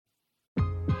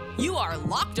You are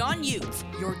Locked On Utes,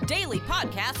 your daily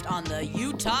podcast on the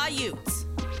Utah Utes.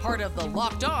 Part of the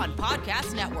Locked On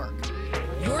Podcast Network.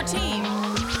 Your team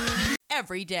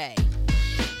every day.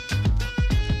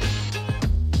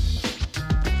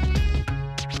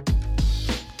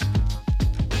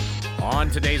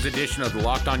 On today's edition of the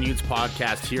Locked On Utes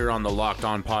podcast here on the Locked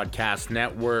On Podcast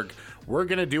Network, we're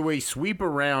going to do a sweep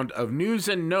around of news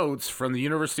and notes from the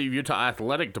University of Utah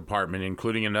Athletic Department,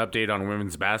 including an update on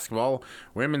women's basketball,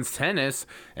 women's tennis,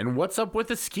 and what's up with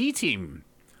the ski team.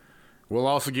 We'll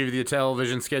also give you the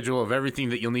television schedule of everything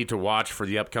that you'll need to watch for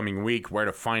the upcoming week, where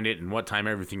to find it, and what time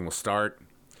everything will start.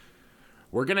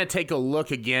 We're going to take a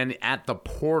look again at the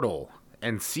portal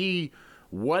and see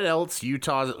what else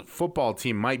Utah's football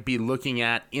team might be looking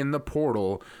at in the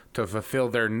portal to fulfill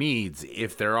their needs,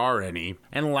 if there are any.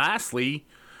 And lastly,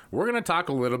 we're going to talk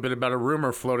a little bit about a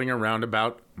rumor floating around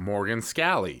about Morgan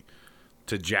Scalley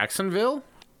to Jacksonville.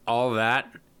 All that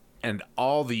and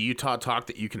all the Utah talk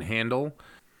that you can handle,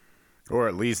 or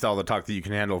at least all the talk that you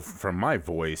can handle from my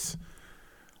voice,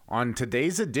 on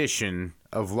today's edition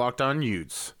of Locked On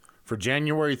Utes for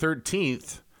January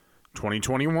 13th,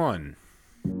 2021.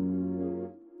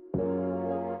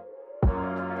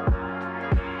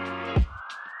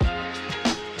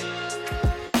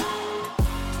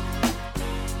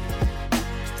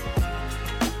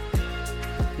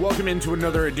 Welcome into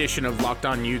another edition of Locked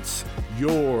On Utes,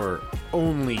 your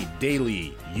only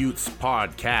daily Utes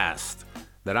podcast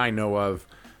that I know of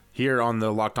here on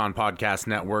the Locked On Podcast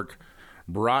Network,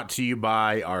 brought to you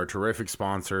by our terrific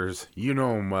sponsors. You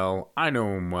know them well, I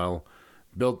know them well.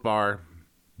 Built Bar,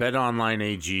 BetOnline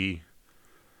AG,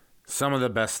 some of the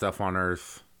best stuff on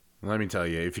earth. Let me tell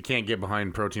you, if you can't get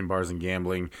behind protein bars and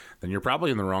gambling, then you're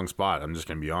probably in the wrong spot. I'm just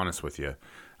going to be honest with you.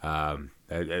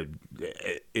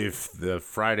 If the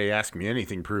Friday Ask Me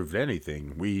Anything proved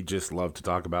anything, we just love to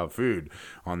talk about food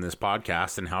on this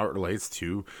podcast and how it relates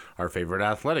to our favorite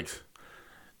athletics.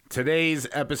 Today's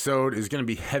episode is going to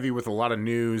be heavy with a lot of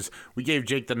news. We gave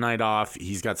Jake the night off.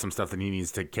 He's got some stuff that he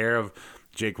needs to take care of.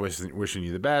 Jake wishing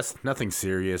you the best. Nothing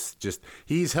serious. Just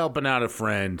he's helping out a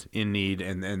friend in need,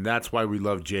 and that's why we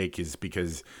love Jake, is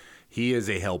because he is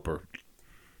a helper.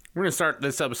 We're going to start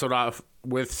this episode off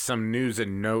with some news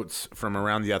and notes from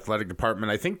around the athletic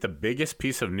department. I think the biggest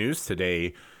piece of news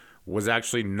today was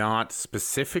actually not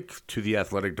specific to the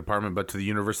athletic department, but to the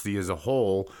university as a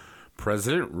whole.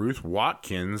 President Ruth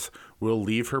Watkins will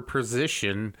leave her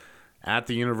position at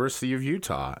the University of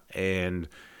Utah. And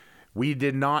we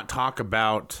did not talk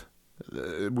about,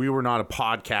 we were not a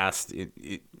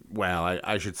podcast.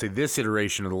 I should say this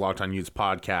iteration of the Locked On Utes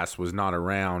podcast was not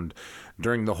around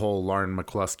during the whole Lauren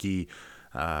McCluskey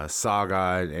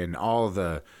saga and all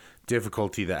the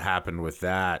difficulty that happened with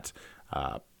that.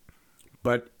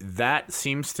 But that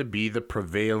seems to be the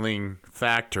prevailing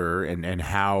factor, and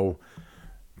how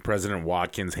President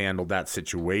Watkins handled that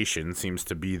situation seems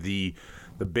to be the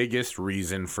biggest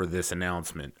reason for this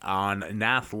announcement. On an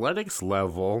athletics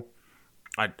level,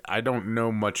 I don't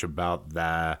know much about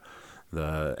the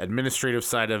administrative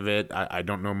side of it. I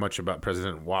don't know much about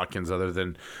President Watkins other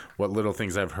than what little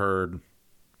things I've heard.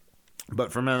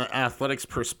 But from an athletics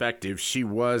perspective, she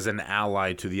was an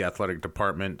ally to the athletic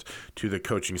department, to the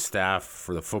coaching staff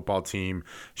for the football team.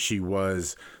 She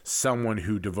was someone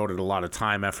who devoted a lot of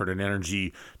time, effort, and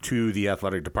energy to the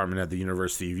athletic department at the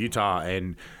University of Utah.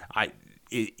 And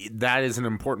that is an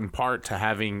important part to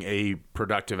having a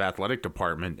productive athletic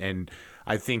department. And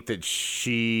I think that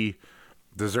she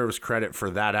deserves credit for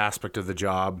that aspect of the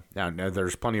job. Now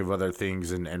there's plenty of other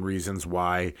things and reasons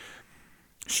why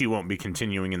she won't be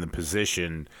continuing in the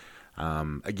position.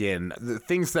 Again, the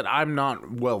things that I'm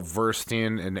not well versed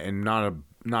in and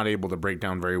not able to break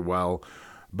down very well,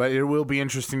 but it will be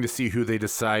interesting to see who they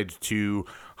decide to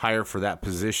hire for that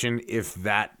position. If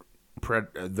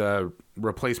the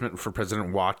replacement for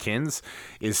President Watkins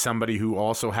is somebody who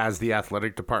also has the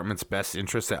athletic department's best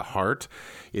interests at heart,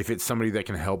 if it's somebody that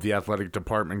can help the athletic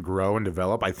department grow and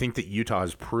develop. I think that Utah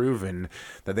has proven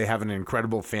that they have an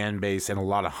incredible fan base and a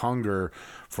lot of hunger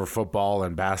for football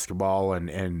and basketball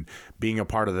and being a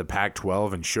part of the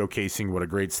Pac-12 and showcasing what a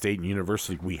great state and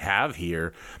university we have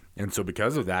here. And so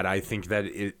because of that, I think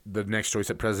that the next choice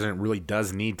at president really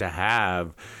does need to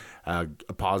have a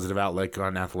positive outlook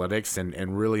on athletics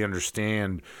and really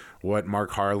understand what Mark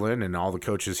Harlan and all the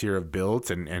coaches here have built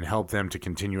and help them to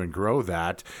continue and grow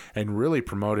that and really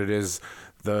promote it as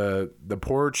the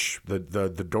porch,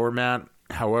 the doormat,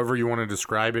 however you want to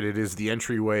describe it, it is the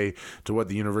entryway to what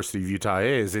the University of Utah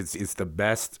is. It's the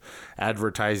best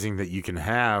advertising that you can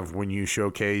have when you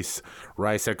showcase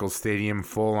Rice-Eccles Stadium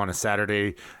full on a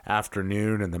Saturday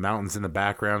afternoon and the mountains in the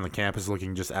background, the campus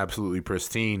looking just absolutely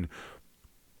pristine.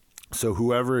 So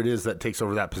whoever it is that takes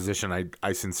over that position,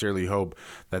 I sincerely hope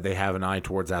that they have an eye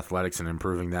towards athletics and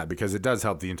improving that, because it does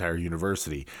help the entire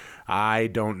university. I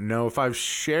don't know if I've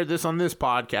shared this on this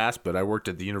podcast, but I worked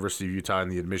at the University of Utah in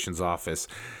the admissions office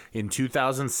in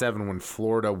 2007 when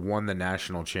Florida won the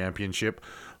national championship.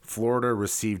 Florida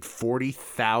received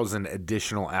 40,000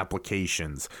 additional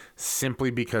applications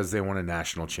simply because they won a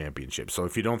national championship. So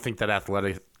if you don't think that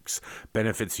athletics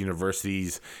benefits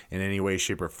universities in any way,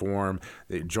 shape, or form,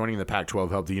 joining the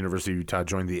Pac-12 helped the University of Utah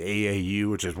join the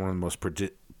AAU, which is one of the most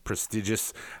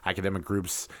prestigious academic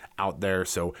groups out there.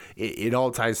 So it all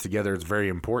ties together. It's very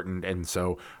important. And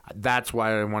so that's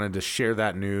why I wanted to share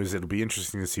that news. It'll be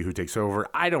interesting to see who takes over.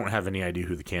 I don't have any idea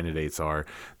who the candidates are.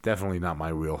 Definitely not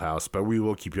my wheelhouse, but we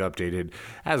will keep you updated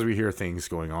as we hear things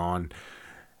going on.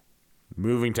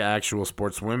 Moving to actual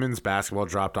sports, women's basketball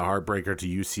dropped a heartbreaker to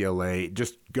UCLA.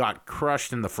 Just got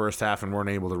crushed in the first half and weren't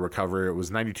able to recover. It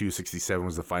was 92-67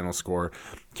 was the final score.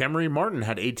 Cameron Martin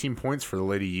had 18 points for the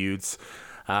Lady Utes.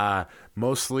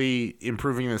 Mostly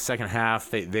improving in the second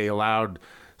half. They allowed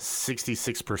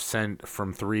 66%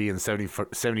 from three and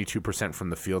 72% from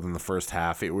the field in the first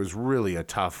half. It was really a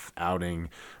tough outing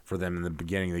for them in the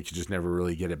beginning. They could just never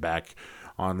really get it back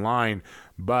online.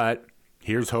 But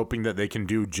here's hoping that they can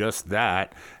do just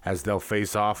that as they'll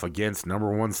face off against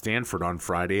number 1 Stanford on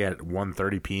Friday at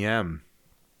 1:30 p.m.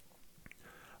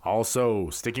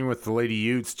 Also, sticking with the Lady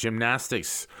Utes,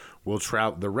 gymnastics will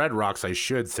travel, the Red Rocks, I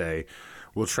should say,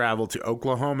 will travel to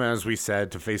Oklahoma, as we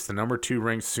said, to face the number 2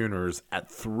 ranked Sooners at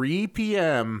 3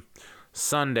 p.m.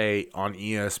 Sunday on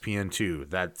ESPN2.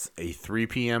 That's a 3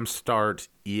 p.m. start,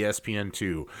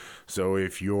 ESPN2. So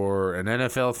if you're an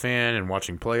NFL fan and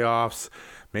watching playoffs,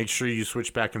 make sure you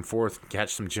switch back and forth and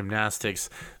catch some gymnastics.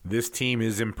 This team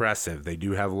is impressive. They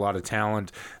do have a lot of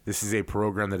talent. This is a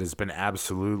program that has been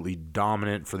absolutely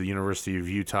dominant for the University of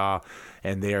Utah,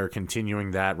 and they are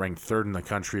continuing that, ranked 3rd in the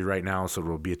country right now. So it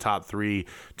will be a top 3,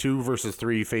 2 versus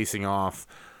 3 facing off.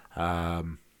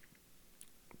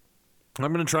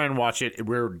 I'm going to try and watch it.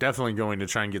 We're definitely going to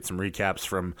try and get some recaps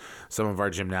from some of our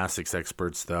gymnastics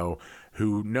experts, though,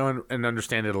 who know and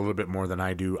understand it a little bit more than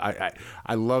I do.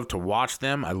 I love to watch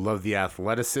them. I love the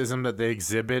athleticism that they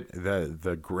exhibit,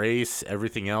 the grace,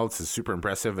 everything else is super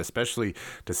impressive, especially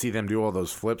to see them do all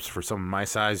those flips for someone my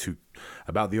size who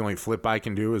about the only flip I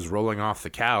can do is rolling off the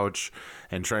couch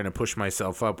and trying to push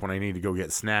myself up when I need to go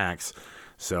get snacks.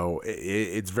 So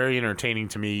it's very entertaining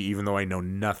to me, even though I know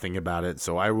nothing about it.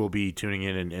 So I will be tuning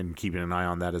in and keeping an eye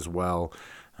on that as well.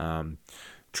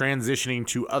 Transitioning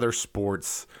to other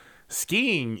sports,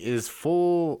 skiing is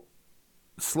full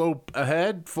slope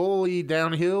ahead, fully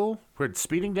downhill. We're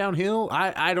speeding downhill.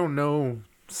 I don't know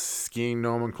skiing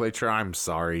nomenclature. I'm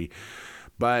sorry.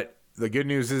 But the good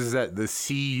news is that the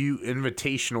CU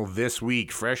Invitational this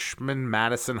week, freshman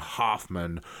Madison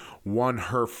Hoffman won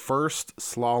her first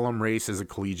slalom race as a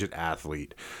collegiate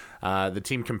athlete. The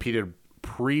team competed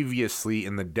previously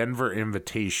in the Denver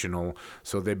Invitational,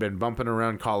 so they've been bumping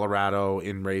around Colorado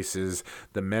in races.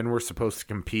 The men were supposed to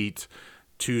compete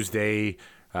Tuesday.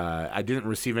 I didn't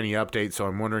receive any updates, so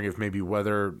I'm wondering if maybe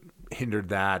weather hindered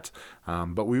that.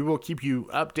 But we will keep you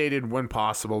updated when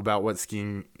possible about what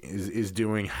skiing is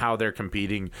doing, how they're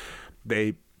competing.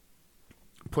 They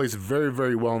plays very,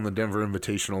 very well in the Denver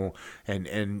Invitational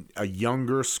and a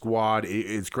younger squad.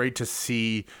 It's great to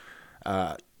see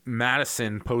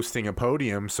Madison posting a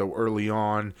podium so early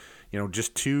on. You know,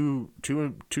 just two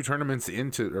tournaments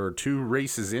into, or 2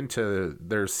 races into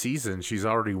their season, she's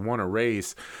already won a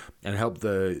race and helped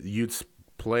the Utes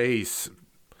place.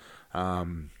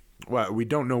 Well, we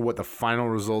don't know what the final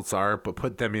results are, but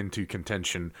put them into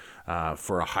contention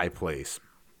for a high place.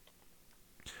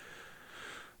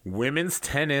 Women's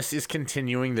tennis is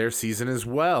continuing their season as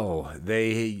well.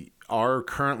 They are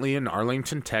currently in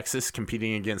Arlington, Texas,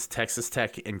 competing against Texas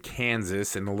Tech and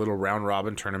Kansas in the little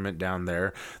round-robin tournament down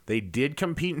there. They did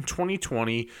compete in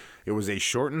 2020. It was a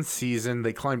shortened season.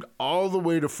 They climbed all the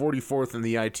way to 44th in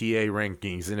the ITA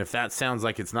rankings, and if that sounds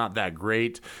like it's not that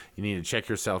great, you need to check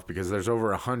yourself, because there's over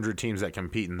 100 teams that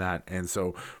compete in that, and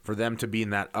so for them to be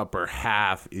in that upper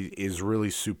half is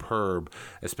really superb,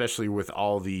 especially with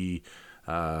all the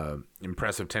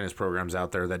impressive tennis programs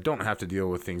out there that don't have to deal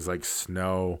with things like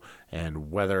snow and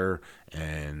weather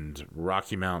and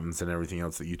Rocky Mountains and everything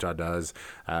else that Utah does.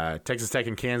 Texas Tech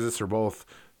and Kansas are both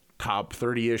top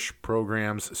 30-ish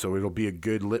programs, so it'll be a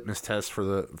good litmus test for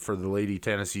the Lady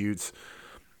Tennis Utes.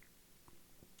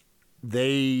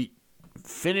 They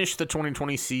finished the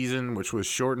 2020 season, which was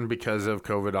shortened because of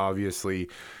COVID, obviously,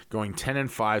 going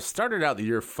 10-5. Started out the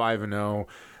year 5-0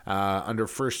 under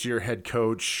first-year head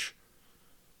coach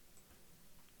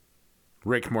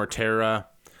Rick Mortera.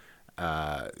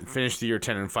 Finished the year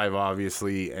 10-5,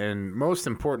 obviously, and most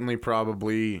importantly,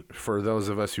 probably for those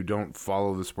of us who don't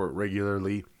follow the sport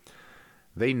regularly,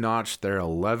 they notched their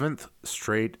 11th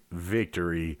straight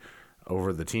victory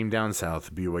over the team down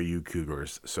south, BYU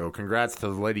Cougars. So congrats to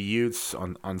the Lady Utes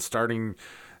on starting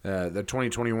the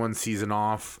 2021 season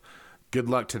off. Good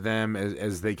luck to them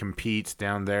as they compete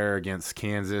down there against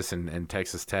Kansas and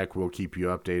Texas Tech. We'll keep you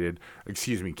updated.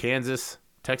 Kansas,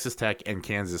 Texas Tech, and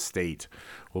Kansas State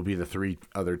will be the three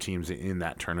other teams in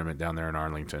that tournament down there in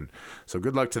Arlington. So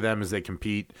good luck to them as they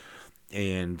compete,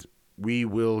 and we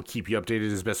will keep you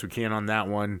updated as best we can on that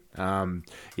one.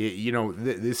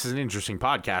 This is an interesting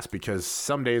podcast because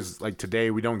some days, like today,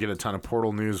 we don't get a ton of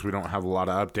portal news. We don't have a lot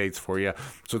of updates for you.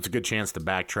 So it's a good chance to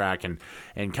backtrack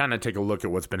and kind of take a look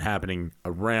at what's been happening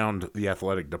around the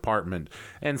athletic department.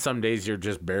 And some days you're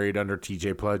just buried under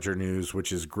TJ Pledger news,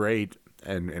 which is great.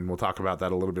 And we'll talk about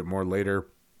that a little bit more later.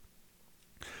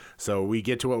 So we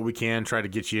get to what we can, try to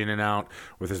get you in and out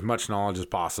with as much knowledge as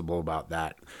possible about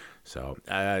that. So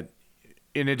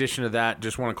in addition to that,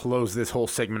 just want to close this whole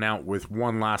segment out with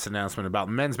one last announcement about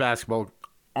men's basketball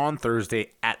on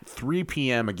Thursday at 3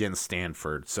 p.m. against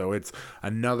Stanford. So it's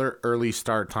another early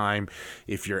start time.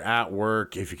 If you're at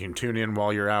work, if you can tune in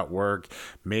while you're at work,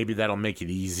 maybe that'll make it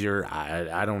easier.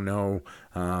 I don't know.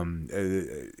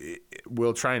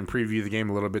 We'll try and preview the game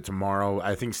a little bit tomorrow.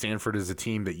 I think Stanford is a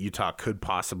team that Utah could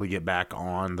possibly get back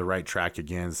on the right track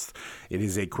against. It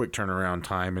is a quick turnaround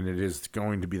time, and it is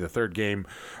going to be the third game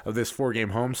of this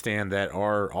 4-game homestand that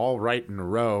are all right in a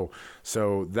row.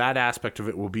 So that aspect of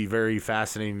it will be very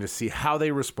fascinating to see how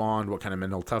they respond, what kind of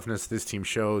mental toughness this team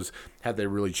shows. Have they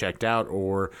really checked out,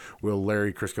 or will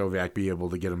Larry Kriskoviak be able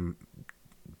to get them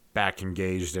back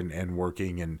engaged and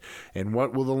working, and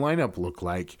what will the lineup look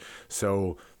like?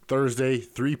 So Thursday,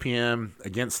 3 p.m.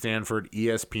 against Stanford,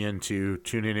 ESPN2.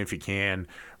 Tune in if you can.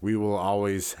 We will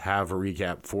always have a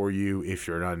recap for you if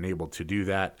you're not able to do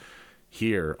that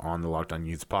here on the Locked On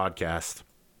Utes podcast.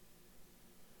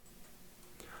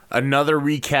 Another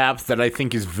recap that I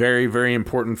think is very, very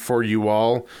important for you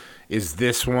all is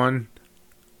this one.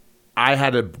 I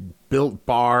had a Built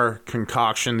Bar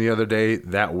concoction the other day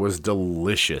that was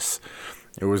delicious.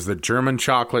 It was the German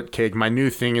chocolate cake. My new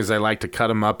thing is I like to cut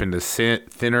them up into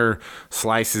thinner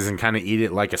slices and kind of eat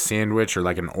it like a sandwich or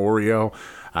like an Oreo.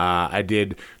 I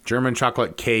did German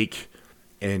chocolate cake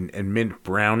and mint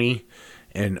brownie.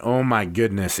 And oh my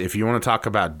goodness, if you want to talk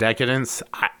about decadence,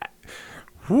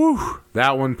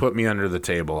 that one put me under the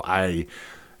table.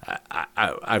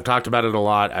 I've talked about it a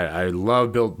lot. I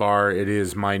love Built Bar. It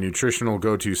is my nutritional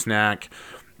go-to snack.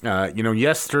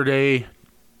 Yesterday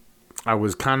I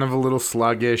was kind of a little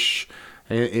sluggish.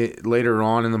 Later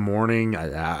on in the morning,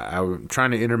 I'm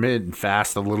trying to intermittent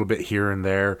fast a little bit here and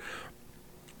there.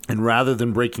 And rather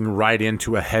than breaking right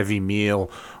into a heavy meal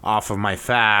off of my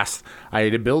fast, I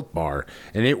ate a Built Bar.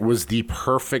 And it was the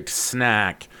perfect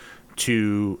snack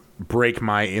to break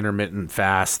my intermittent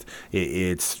fast.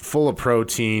 It's full of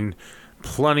protein,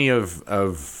 plenty of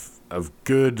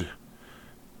good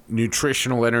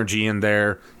nutritional energy in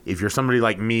there. If you're somebody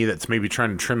like me that's maybe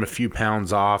trying to trim a few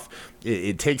pounds off,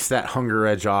 it takes that hunger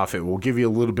edge off. It will give you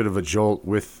a little bit of a jolt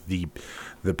with the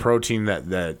protein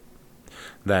that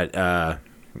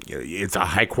it's a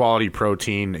high quality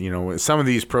protein. Some of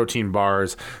these protein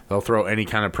bars, they'll throw any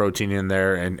kind of protein in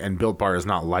there, and Built Bar is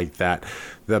not like that.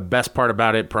 The best part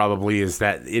about it probably is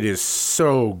that it is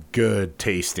so good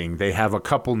tasting. They have a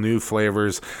couple new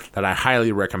flavors that I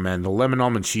highly recommend. The lemon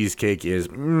almond cheesecake is,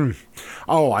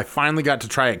 I finally got to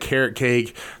try a carrot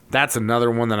cake. That's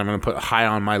another one that I'm going to put high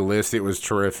on my list. It was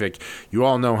terrific. You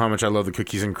all know how much I love the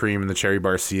cookies and cream and the cherry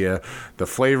barcia. The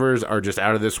flavors are just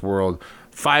out of this world.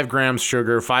 5 grams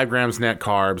sugar, 5 grams net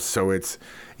carbs, so it's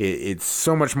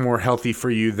so much more healthy for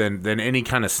you than any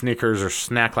kind of Snickers or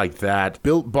snack like that.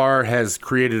 Built Bar has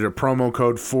created a promo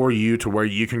code for you to where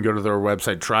you can go to their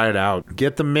website, try it out,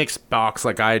 get the mixed box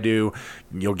like I do.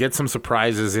 You'll get some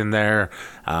surprises in there.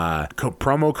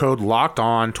 Promo code Locked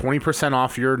On, 20%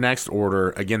 off your next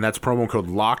order. Again, that's promo code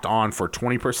Locked On for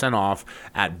 20% off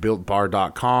at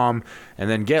BuiltBar.com. And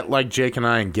then get like Jake and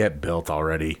I and get built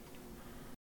already.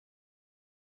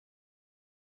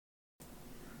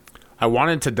 I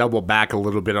wanted to double back a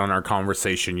little bit on our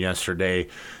conversation yesterday.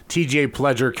 TJ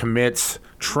Pledger commits,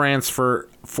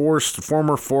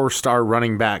 former four-star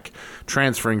running back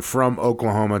transferring from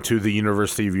Oklahoma to the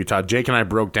University of Utah. Jake and I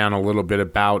broke down a little bit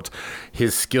about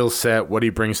his skill set, what he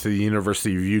brings to the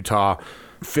University of Utah.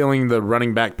 Filling the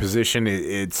running back position,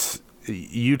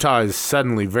 Utah is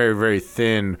suddenly very, very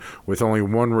thin with only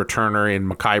one returner in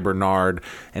Mekhi Bernard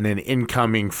and an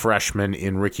incoming freshman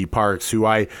in Ricky Parks, who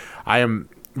I am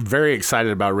very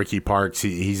excited about. Ricky Parks.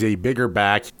 He's a bigger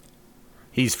back.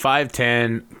 He's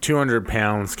 5'10", 200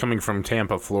 pounds, coming from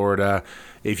Tampa, Florida.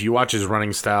 If you watch his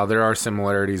running style, there are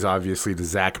similarities, obviously, to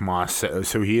Zach Moss.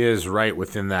 So he is right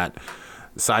within that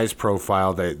size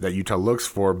profile that Utah looks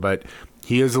for, but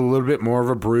he is a little bit more of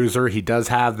a bruiser. He does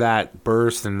have that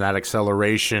burst and that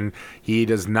acceleration. He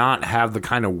does not have the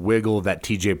kind of wiggle that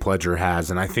TJ Pledger has,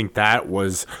 and I think that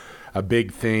was a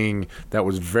big thing that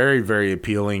was very, very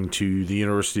appealing to the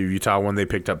University of Utah when they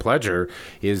picked up Pledger,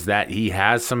 is that he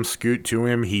has some scoot to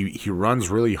him. He runs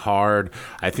really hard.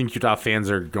 I think Utah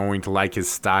fans are going to like his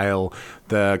style.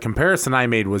 The comparison I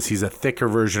made was he's a thicker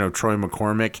version of Troy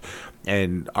McCormick.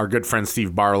 And our good friend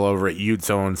Steve Barlow over at Ute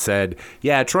Zone said,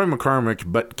 yeah, Troy McCormick,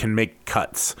 but can make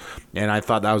cuts. And I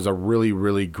thought that was a really,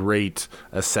 really great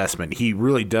assessment. He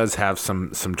really does have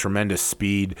some tremendous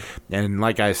speed. And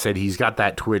like I said, he's got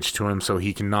that twitch to him, so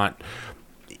he can not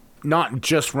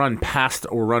just run past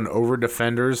or run over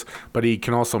defenders, but he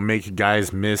can also make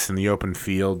guys miss in the open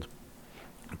field.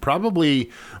 Probably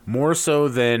more so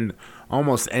than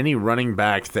almost any running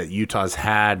back that Utah's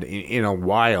had in a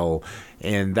while.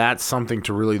 And that's something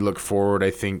to really look forward,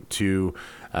 I think, to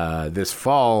this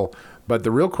fall. But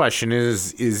the real question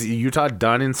is Utah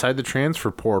done inside the transfer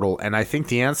portal? And I think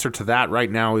the answer to that right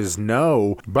now is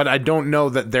no. But I don't know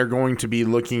that they're going to be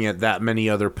looking at that many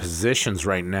other positions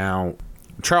right now.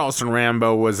 Charleston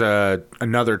Rambo was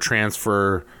another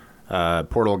transfer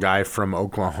portal guy from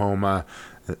Oklahoma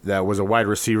that was a wide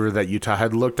receiver that Utah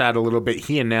had looked at a little bit.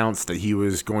 He announced that he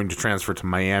was going to transfer to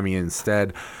Miami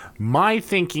instead. My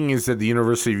thinking is that the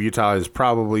University of Utah is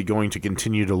probably going to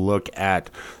continue to look at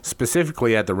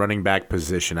specifically at the running back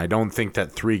position. I don't think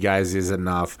that 3 guys is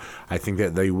enough. I think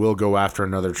that they will go after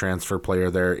another transfer player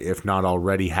there, if not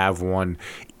already have one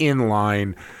in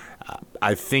line.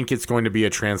 I think it's going to be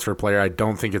a transfer player. I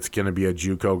don't think it's going to be a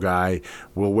JUCO guy.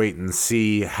 We'll wait and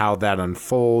see how that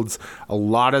unfolds. A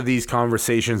lot of these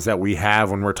conversations that we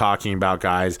have when we're talking about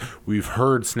guys, we've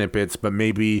heard snippets, but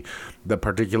maybe the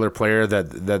particular player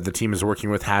that the team is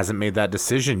working with hasn't made that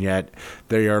decision yet.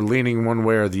 They are leaning one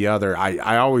way or the other.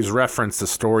 I always reference the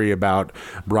story about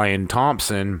Brian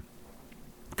Thompson,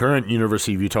 current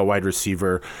University of Utah wide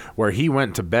receiver, where he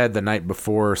went to bed the night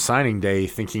before signing day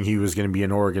thinking he was going to be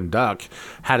an Oregon Duck,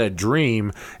 had a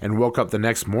dream, and woke up the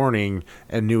next morning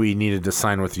and knew he needed to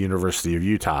sign with the University of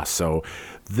Utah. So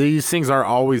these things are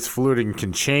always fluid and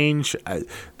can change.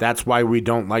 That's why we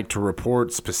don't like to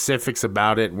report specifics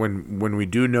about it when we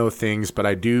do know things, but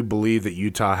I do believe that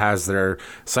Utah has their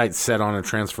sights set on a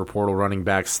transfer portal running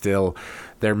back still.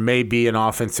 There may be an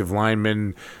offensive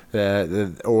lineman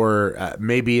or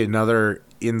maybe another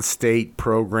in-state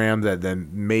program that then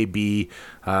may be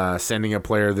sending a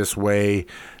player this way.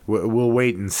 We'll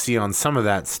wait and see on some of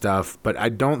that stuff, but I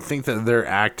don't think that they're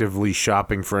actively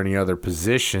shopping for any other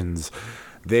positions.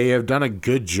 They have done a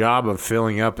good job of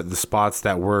filling up at the spots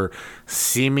that were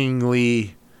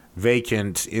seemingly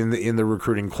vacant in the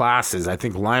recruiting classes. I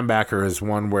think linebacker is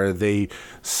one where they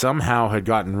somehow had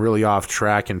gotten really off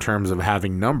track in terms of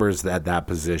having numbers at that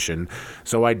position.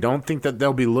 So I don't think that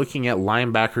they'll be looking at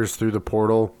linebackers through the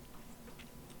portal.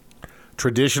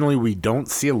 Traditionally, we don't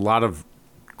see a lot of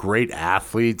great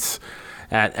athletes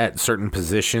at certain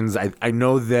positions. I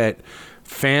know that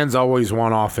fans always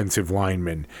want offensive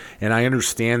linemen, and I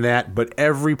understand that, but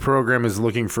every program is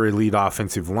looking for elite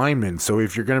offensive linemen. So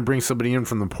if you're going to bring somebody in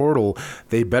from the portal,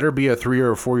 they better be a 3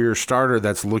 or 4 year starter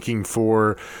that's looking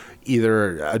for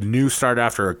either a new start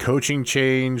after a coaching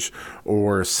change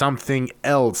or something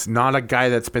else, not a guy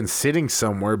that's been sitting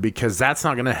somewhere, because that's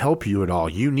not going to help you at all.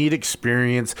 You need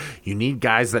experience. You need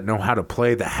guys that know how to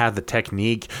play, that have the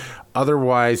technique.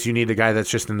 Otherwise, you need a guy that's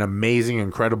just an amazing,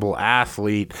 incredible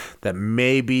athlete that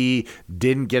maybe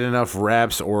didn't get enough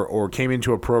reps or came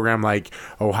into a program like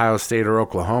Ohio State or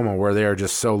Oklahoma where they are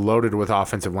just so loaded with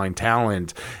offensive line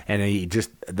talent, and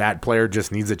that player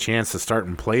just needs a chance to start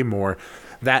and play more.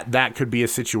 That could be a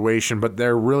situation, but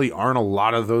there really aren't a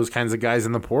lot of those kinds of guys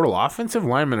in the portal. Offensive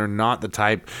linemen are not the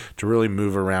type to really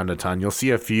move around a ton. You'll see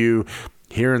a few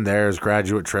here and there as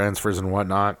graduate transfers and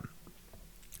whatnot.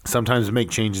 sometimes make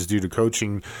changes due to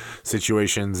coaching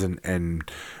situations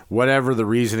and whatever the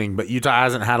reasoning, but Utah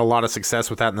hasn't had a lot of success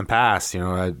with that in the past.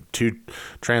 Two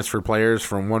transfer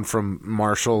players, one from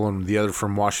Marshall and the other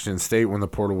from Washington State when the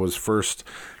portal was first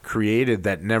created,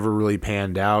 that never really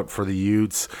panned out for the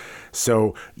Utes.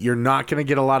 So you're not going to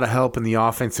get a lot of help in the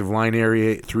offensive line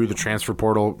area through the transfer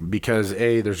portal because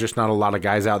A, there's just not a lot of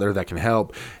guys out there that can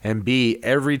help, and B,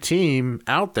 every team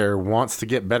out there wants to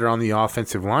get better on the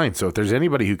offensive line. So if there's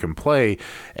anybody who can play,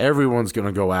 everyone's going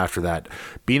to go after that.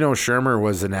 Bino Shermer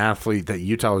was an athlete that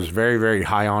Utah was very, very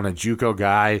high on, a JUCO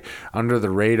guy under the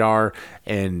radar,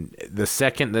 and the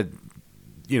second that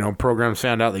programs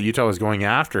found out that Utah was going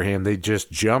after him, they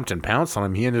just jumped and pounced on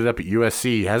him. He ended up at USC.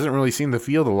 He hasn't really seen the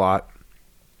field a lot,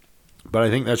 but I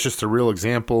think that's just a real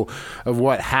example of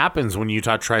what happens when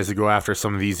Utah tries to go after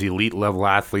some of these elite level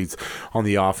athletes on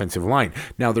the offensive line.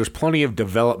 Now, there's plenty of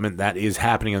development that is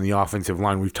happening on the offensive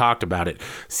line. We've talked about it.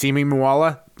 Simi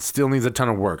Moala still needs a ton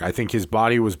of work. I think his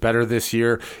body was better this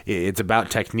year. It's about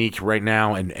technique right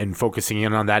now and focusing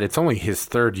in on that. It's only his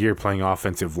third year playing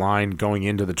offensive line going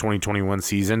into the 2021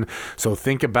 season. So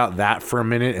think about that for a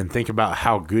minute and think about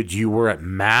how good you were at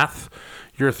math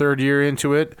your third year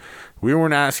into it. We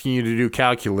weren't asking you to do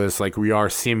calculus like we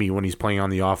are Simi when he's playing on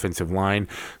the offensive line.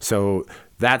 So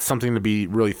that's something to be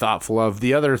really thoughtful of.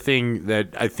 The other thing that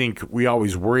I think we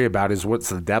always worry about is what's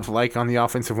the depth like on the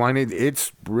offensive line.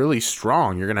 It's really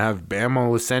strong. You're going to have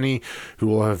Bama Laseni, who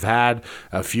will have had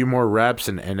a few more reps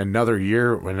and another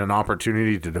year and an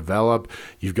opportunity to develop.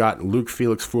 You've got Luke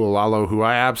Felix Fualalo, who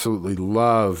I absolutely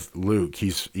love. Luke,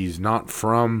 he's not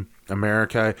from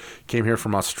America, came here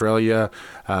from Australia.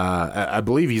 I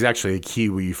believe he's actually a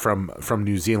Kiwi from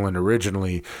New Zealand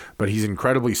originally, but he's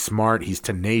incredibly smart. He's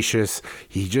tenacious.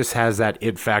 He just has that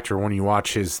it factor when you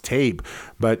watch his tape.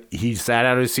 But he sat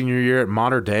out his senior year at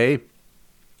Mater Dei.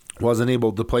 Wasn't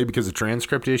able to play because of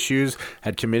transcript issues,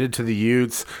 had committed to the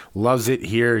Utes, loves it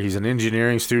here. He's an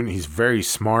engineering student. He's very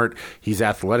smart. He's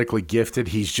athletically gifted.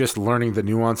 He's just learning the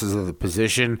nuances of the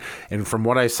position. And from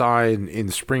what I saw in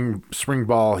spring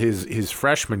ball his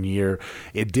freshman year,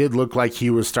 it did look like he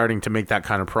was starting to make that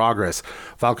kind of progress.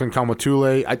 Falcon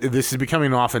Kaumatule, this is becoming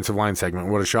an offensive line segment.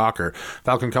 What a shocker.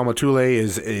 Falcon Kaumatule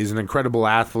is an incredible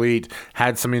athlete,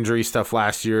 had some injury stuff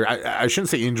last year. I shouldn't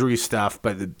say injury stuff,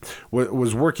 but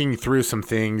was working through some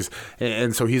things,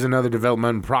 and so he's another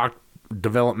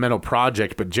developmental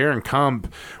project. But Jaron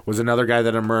Kump was another guy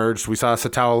that emerged. We saw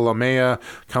Satao Lamea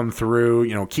come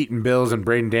through. Keaton Bills and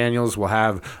Braden Daniels will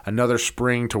have another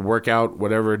spring to work out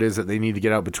whatever it is that they need to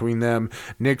get out between them.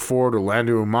 Nick Ford,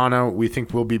 Orlando Umano, we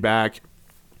think will be back.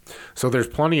 So there's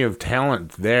plenty of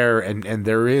talent there, and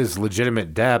there is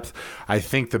legitimate depth. I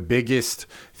think the biggest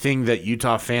thing that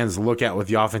Utah fans look at with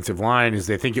the offensive line is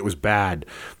they think it was bad.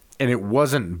 And it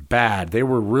wasn't bad. They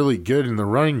were really good in the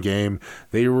running game.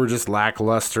 They were just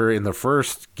lackluster in the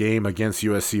first game against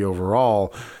USC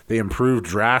overall. They improved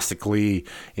drastically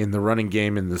in the running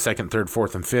game in the second, third,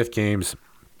 fourth, and fifth games.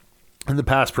 And the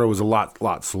pass pro was a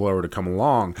lot slower to come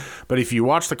along. But if you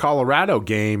watch the Colorado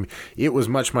game, it was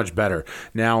much, much better.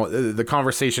 Now, the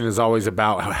conversation is always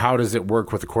about how does it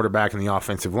work with the quarterback and the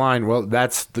offensive line? Well,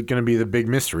 that's going to be the big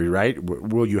mystery, right?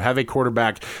 Will you have a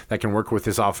quarterback that can work with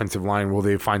this offensive line? Will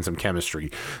they find some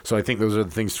chemistry? So I think those are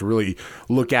the things to really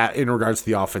look at in regards to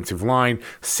the offensive line.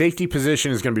 Safety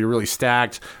position is going to be really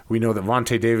stacked. We know that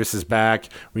Vontae Davis is back.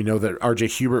 We know that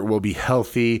RJ Hubert will be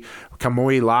healthy.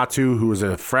 Kamoi Latu, who was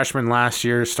a freshman last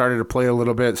year, started to play a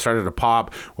little bit, started to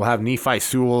pop. We'll have Nephi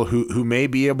Sewell, who may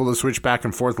be able to switch back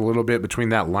and forth a little bit between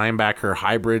that linebacker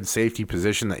hybrid safety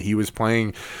position that he was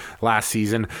playing last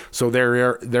season. So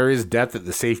there is depth at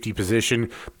the safety position.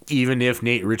 Even if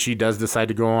Nate Ritchie does decide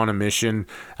to go on a mission,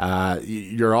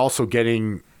 you're also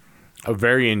getting a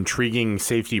very intriguing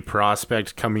safety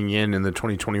prospect coming in the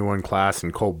 2021 class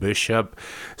in Cole Bishop,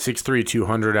 6'3",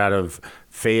 200 out of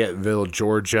Fayetteville,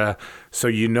 Georgia. So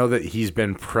you know that he's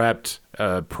been prepped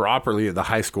properly at the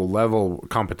high school level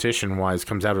competition-wise,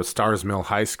 comes out of Stars Mill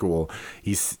High School.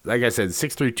 He's, like I said,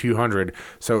 6'3", 200.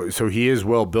 So he is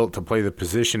well built to play the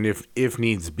position if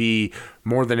needs be.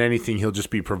 More than anything, he'll just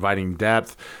be providing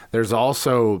depth. There's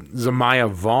also Zamiah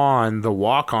Vaughn, the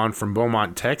walk-on from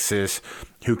Beaumont, Texas,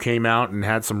 who came out and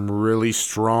had some really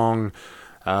strong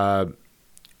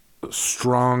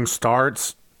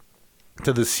starts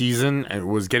to the season and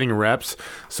was getting reps.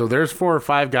 So there's 4 or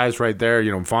 5 guys right there.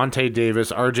 Vontae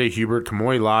Davis, RJ Hubert,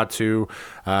 Kamoi Latu.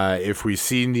 If we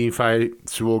see Nephi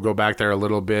Sewell go back there a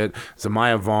little bit,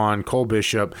 Zamiah Vaughn, Cole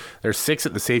Bishop. There's 6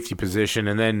 at the safety position,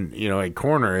 and then at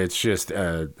corner it's just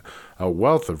a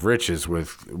wealth of riches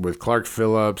with Clark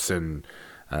Phillips and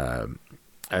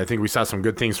I think we saw some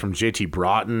good things from JT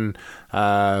Broughton.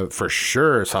 For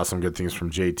sure saw some good things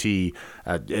from JT.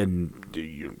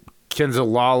 And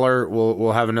Kenzel Lawler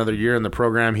will have another year in the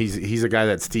program. He's a guy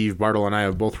that Steve Bartle and I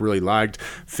have both really liked.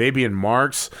 Fabian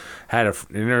Marks had an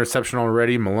interception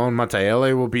already. Malone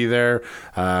Mataele will be there.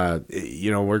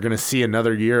 We're going to see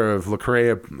another year of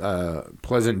Lecrae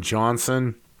Pleasant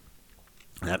Johnson.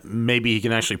 Maybe he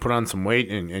can actually put on some weight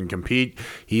and compete.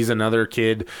 He's another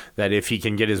kid that if he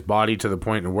can get his body to the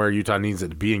point of where Utah needs it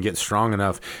to be and get strong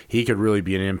enough, he could really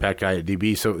be an impact guy at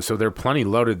DB. So they're plenty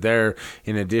loaded there,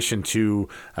 in addition to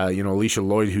Alicia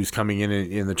Lloyd, who's coming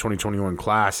in the 2021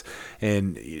 class.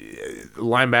 And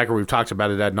linebacker, we've talked about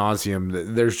it ad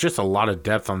nauseum. There's just a lot of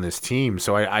depth on this team.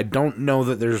 So I don't know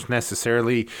that there's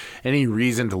necessarily any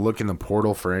reason to look in the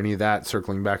portal for any of that.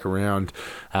 Circling back around,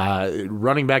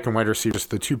 running back and wide receivers,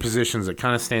 the two positions that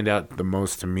kind of stand out the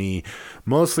most to me,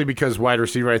 mostly because wide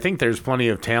receiver, I think there's plenty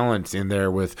of talent in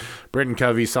there with Britton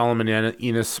Covey, Solomon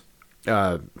Enos,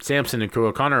 Samson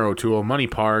Nakua, Connor O'Toole, Money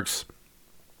Parks,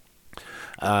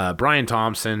 Brian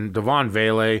Thompson, Devon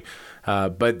Vele.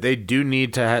 But they do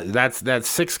need to have, that's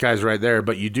 6 guys right there,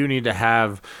 but you do need to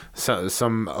have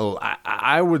some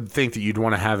I would think that you'd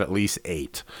want to have at least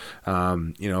 8.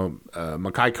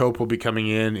 Makai Cope will be coming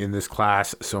in this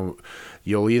class, so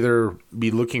you'll either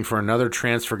be looking for another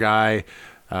transfer guy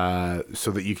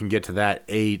so that you can get to that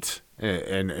 8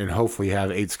 and hopefully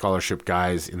have 8 scholarship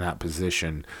guys in that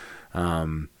position.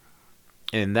 And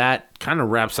that kind of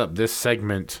wraps up this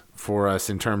segment for us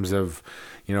in terms of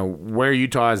where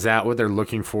Utah is at, what they're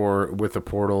looking for with the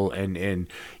portal. And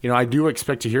I do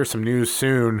expect to hear some news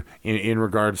soon in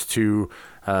regards to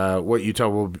what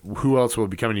who else will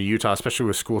be coming to Utah, especially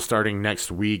with school starting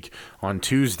next week on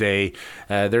Tuesday.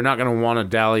 They're not going to want to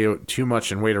dally too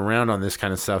much and wait around on this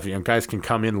kind of stuff. Guys can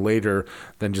come in later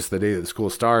than just the day that school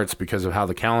starts because of how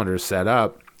the calendar is set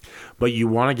up. But you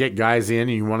want to get guys in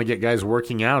and you want to get guys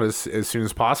working out as soon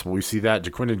as possible. We see that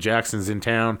Jaquindon Jackson's in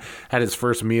town, had his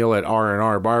first meal at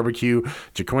R&R Barbecue.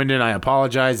 Jaquindon, I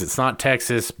apologize. It's not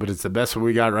Texas, but it's the best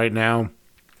we got right now.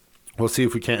 We'll see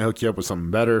if we can't hook you up with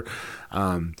something better.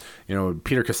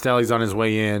 Peter Castelli's on his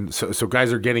way in. So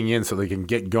guys are getting in so they can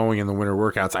get going in the winter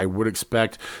workouts. I would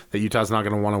expect that Utah's not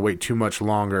going to want to wait too much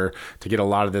longer to get a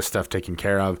lot of this stuff taken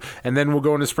care of. And then we'll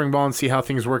go into spring ball and see how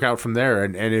things work out from there.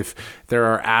 And if there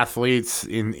are athletes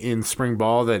in spring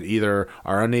ball that either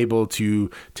are unable to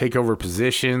take over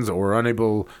positions or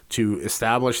unable to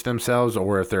establish themselves,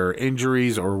 or if there are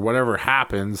injuries or whatever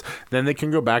happens, then they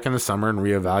can go back in the summer and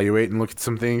reevaluate and look at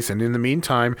some things. And in the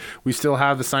meantime, we still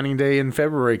have the signing day in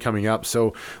February coming up.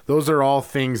 So those are all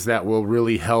things that will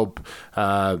really help,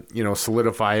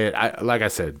 solidify it. Like I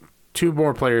said, 2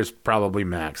 more players probably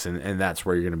max, and that's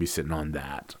where you're going to be sitting on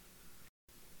that.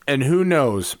 And who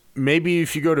knows, maybe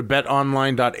if you go to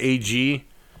betonline.ag,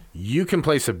 you can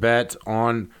place a bet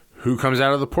on who comes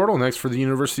out of the portal next for the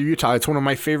University of Utah. It's one of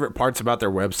my favorite parts about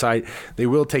their website. They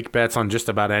will take bets on just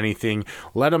about anything.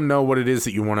 Let them know what it is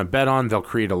that you want to bet on. They'll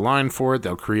create a line for it.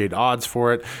 They'll create odds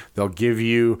for it. They'll give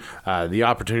you the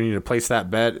opportunity to place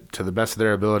that bet to the best of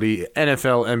their ability.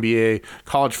 NFL, NBA,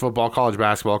 college football, college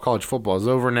basketball. College football is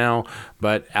over now,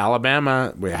 but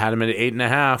Alabama, we had them at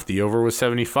 8.5. The over was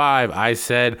 75. I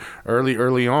said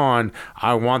early on,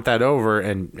 I want that over,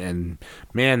 and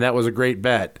man, that was a great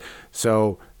bet.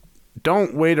 So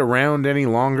don't wait around any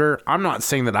longer. I'm not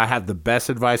saying that I have the best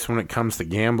advice when it comes to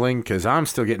gambling, because I'm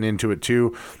still getting into it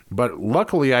too. But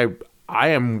luckily, I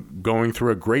am going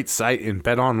through a great site in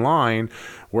BetOnline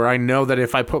where I know that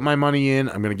if I put my money in,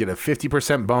 I'm going to get a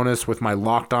 50% bonus with my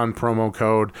Locked On promo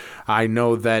code. I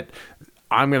know that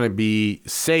I'm going to be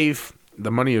safe. The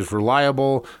money is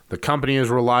reliable. The company is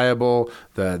reliable.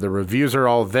 The reviews are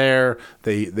all there.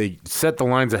 They set the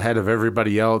lines ahead of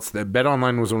everybody else. That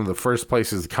BetOnline was one of the first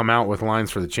places to come out with lines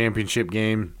for the championship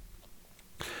game.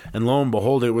 And lo and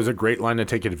behold, it was a great line to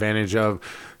take advantage of.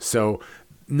 So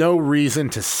no reason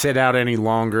to sit out any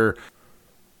longer.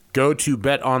 Go to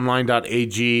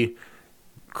betonline.ag.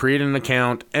 Create an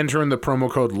account, enter in the promo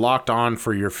code Locked On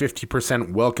for your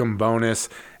 50% welcome bonus,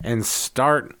 and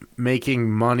start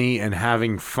making money and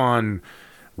having fun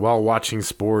while watching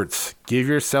sports. Give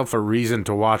yourself a reason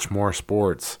to watch more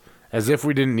sports, as if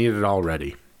we didn't need it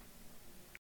already.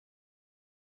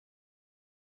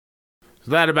 So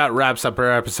that about wraps up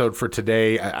our episode for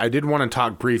today. I did want to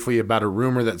talk briefly about a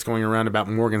rumor that's going around about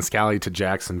Morgan Scalley to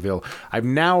Jacksonville. I've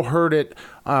now heard it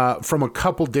from a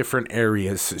couple different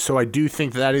areas, so I do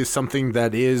think that is something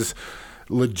that is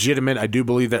legitimate. I do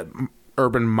believe that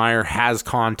Urban Meyer has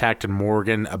contacted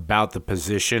Morgan about the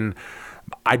position.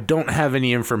 I don't have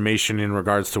any information in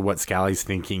regards to what Scalley's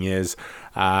thinking is,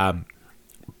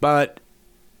 but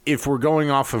if we're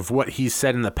going off of what he's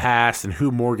said in the past and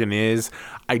who Morgan is,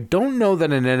 I don't know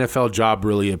that an NFL job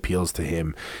really appeals to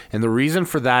him. And the reason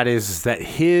for that is that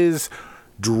his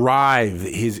drive,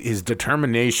 his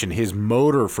determination, his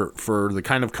motor for the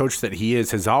kind of coach that he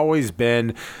is has always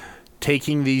been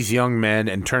taking these young men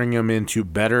and turning them into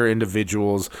better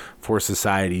individuals for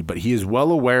society. But he is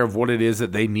well aware of what it is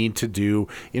that they need to do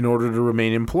in order to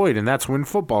remain employed, and that's win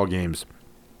football games.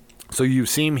 So you've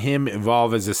seen him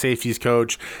evolve as a safeties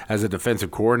coach, as a defensive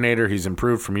coordinator. He's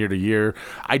improved from year to year.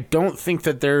 I don't think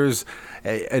that there's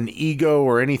an ego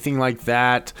or anything like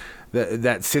that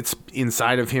sits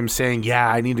inside of him saying, yeah,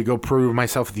 I need to go prove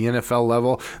myself at the NFL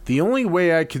level. The only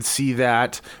way I could see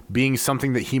that being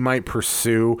something that he might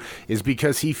pursue is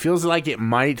because he feels like it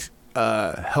might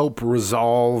help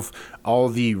resolve all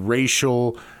the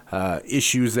racial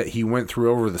issues that he went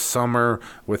through over the summer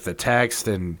with the text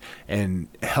and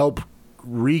help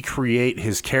recreate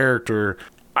his character.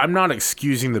 I'm not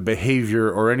excusing the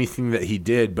behavior or anything that he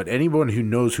did, but anyone who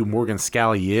knows who Morgan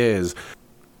Scalley is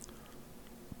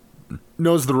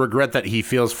knows the regret that he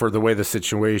feels for the way the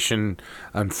situation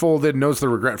unfolded, knows the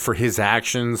regret for his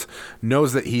actions,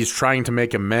 knows that he's trying to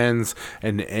make amends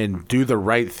and do the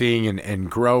right thing and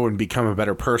grow and become a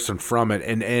better person from it.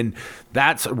 And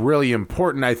that's really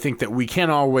important. I think that we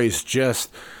can't always just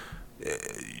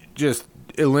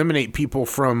eliminate people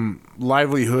from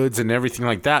livelihoods and everything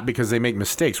like that because they make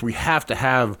mistakes. We have to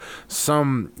have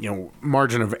some,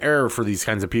 margin of error for these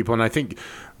kinds of people. And I think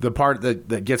the part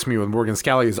that gets me with Morgan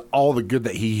Scalley is all the good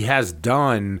that he has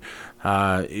done,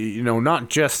 not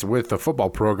just with the football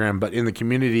program, but in the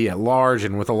community at large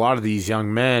and with a lot of these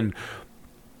young men.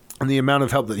 And the amount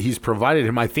of help that he's provided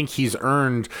him, I think he's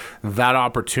earned that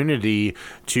opportunity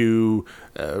to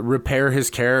repair his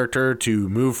character, to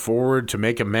move forward, to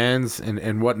make amends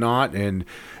and whatnot. And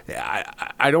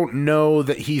I don't know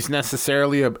that he's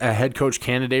necessarily a head coach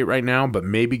candidate right now, but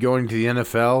maybe going to the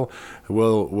NFL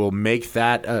will make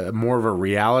that more of a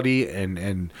reality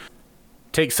and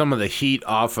take some of the heat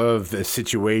off of the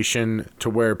situation to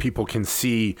where people can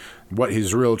see what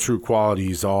his real true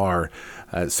qualities are.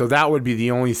 So that would be the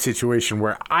only situation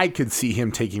where I could see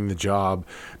him taking the job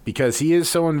because he is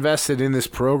so invested in this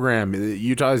program.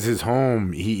 Utah is his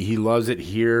home. He loves it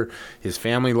here. His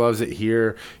family loves it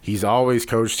here. He's always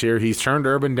coached here. He's turned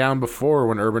Urban down before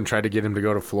when Urban tried to get him to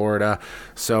go to Florida.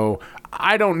 So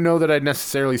I don't know that I'd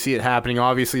necessarily see it happening.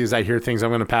 Obviously, as I hear things, I'm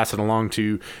going to pass it along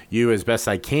to you as best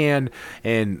I can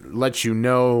and let you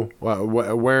know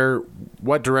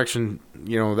what direction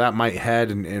that might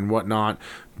head and whatnot.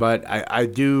 But I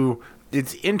do,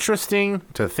 it's interesting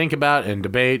to think about and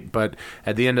debate, but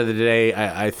at the end of the day,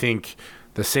 I think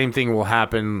the same thing will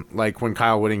happen like when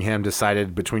Kyle Whittingham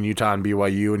decided between Utah and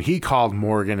BYU, and he called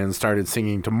Morgan and started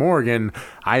singing to Morgan,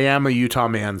 I am a Utah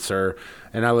man, sir,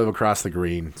 and I live across the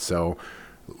green. So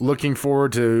looking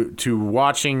forward to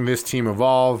watching this team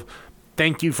evolve.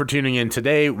 Thank you for tuning in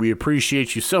today. We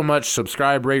appreciate you so much.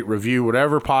 Subscribe, rate, review,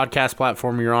 whatever podcast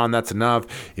platform you're on, that's enough.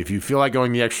 If you feel like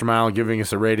going the extra mile, giving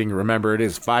us a rating, remember it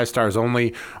is 5 stars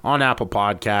only on Apple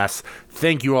Podcasts.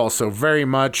 Thank you all so very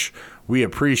much. We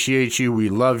appreciate you. We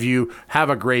love you. Have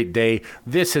a great day.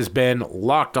 This has been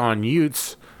Locked On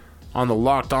Utes on the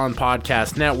Locked On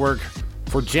Podcast Network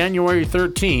for January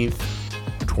 13th,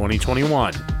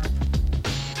 2021.